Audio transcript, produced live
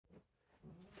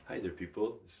Hi there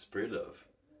people, this is Spray Love,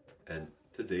 and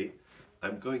today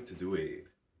I'm going to do a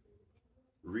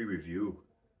re-review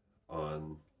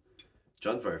on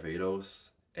John Varvatos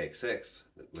XX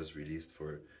that was released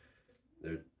for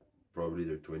their probably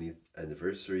their 20th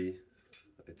anniversary.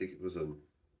 I think it was on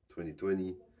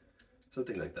 2020,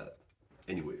 something like that.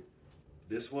 Anyway,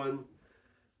 this one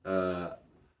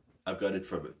I've got it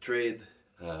from a trade.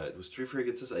 It was three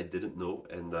fragrances I didn't know,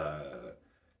 and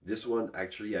this one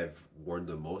actually I've worn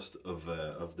the most of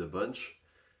the bunch.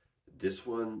 This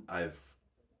one I've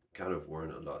kind of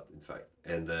worn a lot, in fact,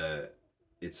 and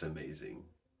it's amazing.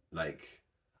 Like,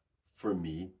 for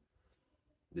me,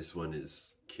 this one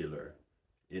is killer.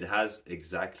 It has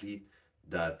exactly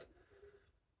that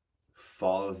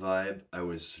fall vibe I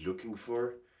was looking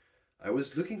for. I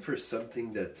was looking for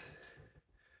something that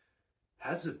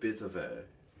has a bit of a,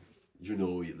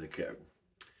 like a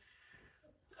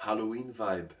Halloween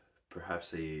vibe,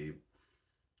 perhaps a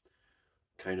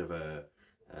kind of a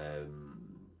um,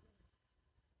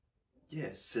 yeah,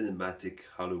 cinematic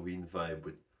Halloween vibe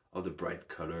with all the bright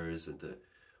colors and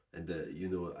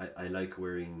I like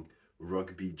wearing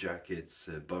rugby jackets,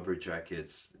 bomber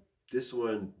jackets. This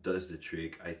one does the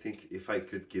trick. I think if I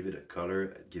could give it a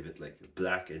color, I'd give it like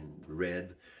black and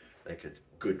red, like a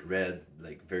good red,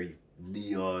 like very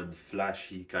neon,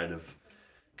 flashy kind of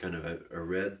a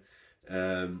red.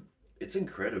 It's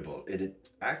incredible, and it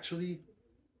actually,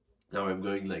 now I'm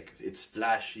going like it's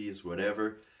flashy, it's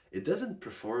whatever. It doesn't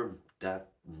perform that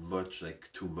much, like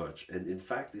too much, and in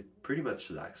fact, it pretty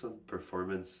much lacks on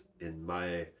performance in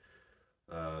my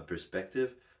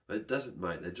perspective. But it doesn't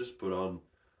mind. I just put on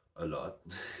a lot,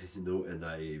 and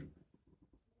I'm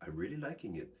really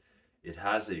liking it. It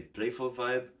has a playful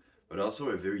vibe, but also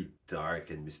a very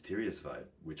dark and mysterious vibe,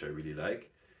 which I really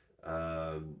like.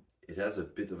 It has a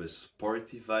bit of a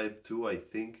sporty vibe too, I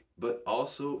think, but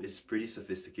also it's pretty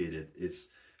sophisticated. It's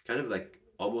kind of like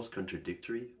almost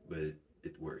contradictory, but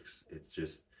it works. It's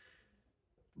just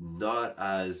not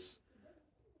as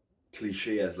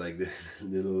cliche as like the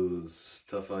little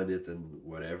stuff on it and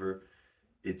whatever.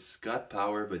 It's got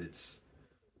power, but it's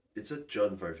a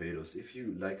John Varvatos. If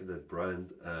you like the brand,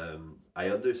 I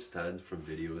understand from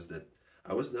videos that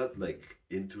I was not like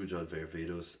into John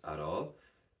Varvatos at all.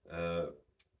 Uh,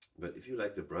 but if you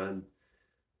like the brand,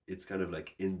 it's kind of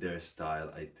like in their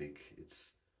style, I think.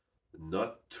 It's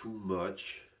not too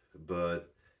much,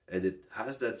 but and it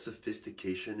has that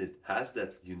sophistication, it has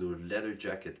that, leather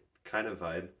jacket kind of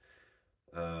vibe.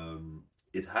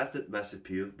 It has that mass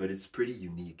appeal, but it's pretty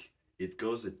unique. It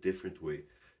goes a different way.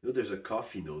 There's a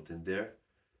coffee note in there,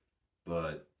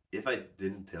 but if I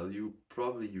didn't tell you,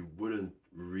 probably you wouldn't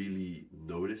really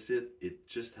notice it. It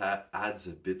just adds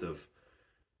a bit of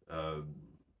um,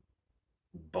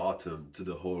 bottom to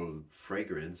the whole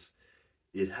fragrance.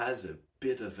 It has a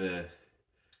bit of a,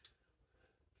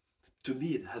 to me,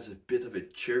 it has a bit of a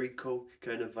cherry coke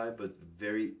kind of vibe, but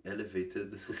very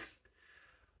elevated.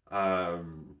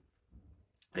 um,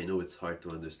 I know it's hard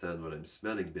to understand what I'm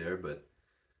smelling there, but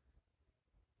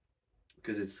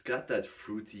because it's got that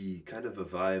fruity kind of a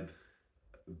vibe,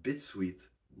 a bit sweet,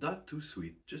 not too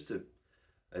sweet, just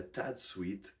a tad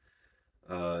sweet,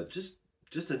 uh, just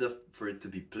just enough for it to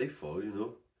be playful.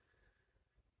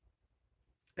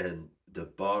 And the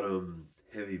bottom,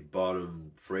 heavy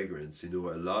bottom fragrance, a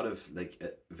lot of like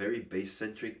very bass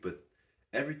centric, but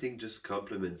everything just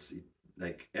complements it.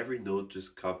 Like every note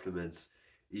just complements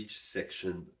each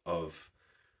section of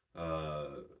uh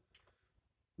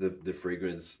the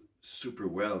fragrance super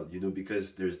well,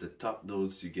 because there's the top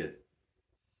notes. You get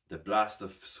the blast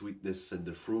of sweetness and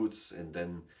the fruits, and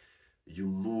then you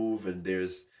move and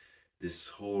there's this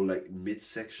whole like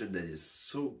midsection that is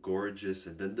so gorgeous,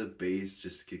 and then the bass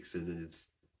just kicks in, and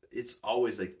it's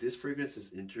always like this fragrance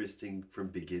is interesting from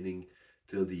beginning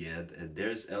till the end, and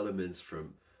there's elements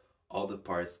from all the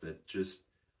parts that just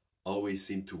always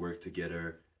seem to work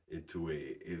together into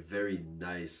a very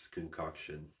nice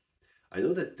concoction. I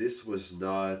know that this was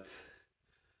not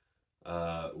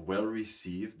well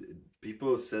received.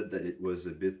 People said that it was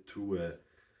a bit too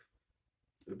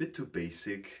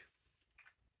basic.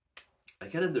 I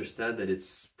can understand that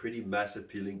it's pretty mass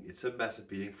appealing. It's a mass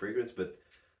appealing fragrance, but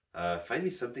find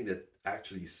me something that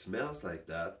actually smells like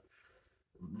that.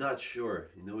 I'm not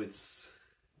sure.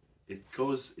 It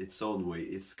goes its own way.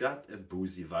 It's got a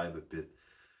boozy vibe a bit,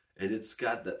 and it's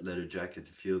got that leather jacket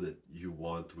feel that you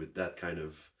want with that kind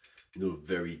of,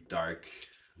 very dark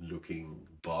looking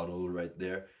bottle right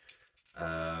there.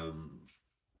 Um,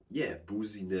 yeah,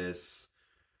 booziness,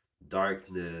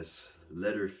 darkness,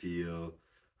 leather feel.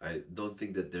 I don't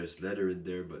think that there's leather in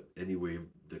there, but anyway,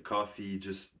 the coffee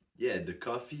just yeah, the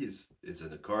coffee is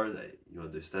in a card. You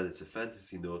understand it's a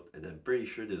fantasy note, and I'm pretty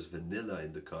sure there's vanilla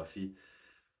in the coffee.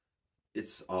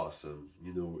 It's awesome.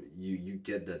 You know, you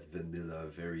get that vanilla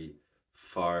very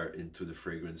far into the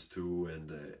fragrance too,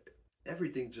 and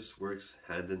everything just works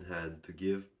hand in hand to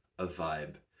give a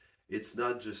vibe. It's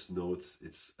not just notes;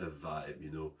 it's a vibe.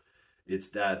 You know, it's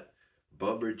that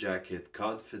bomber jacket,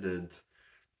 confident,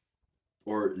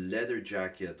 or leather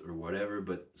jacket or whatever,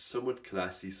 but somewhat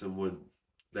classy, someone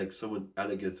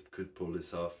elegant could pull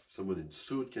this off. Someone in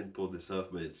suit can pull this off,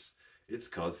 but it's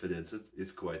confidence.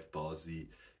 It's quite ballsy.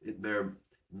 It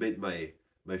made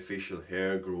my facial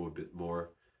hair grow a bit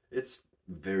more. It's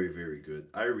very good.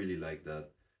 I really like that.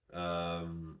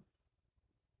 Um,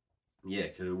 yeah,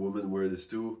 can a woman wear this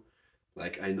too?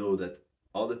 Like I know that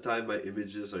all the time my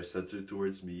images are centered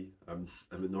towards me. I'm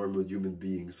a normal human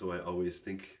being, so I always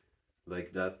think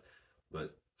like that.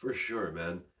 But for sure,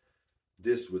 man,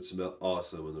 this would smell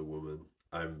awesome on a woman.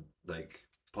 I'm like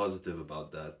positive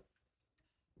about that.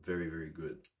 Very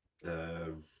good.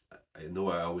 I know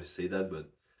I always say that, but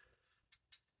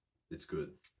it's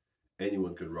good.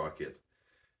 Anyone can rock it.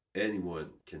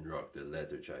 Anyone can rock the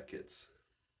leather jackets.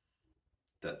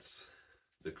 That's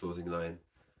the closing line.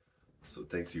 So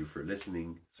thanks you for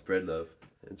listening. Spread love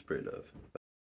and spray love.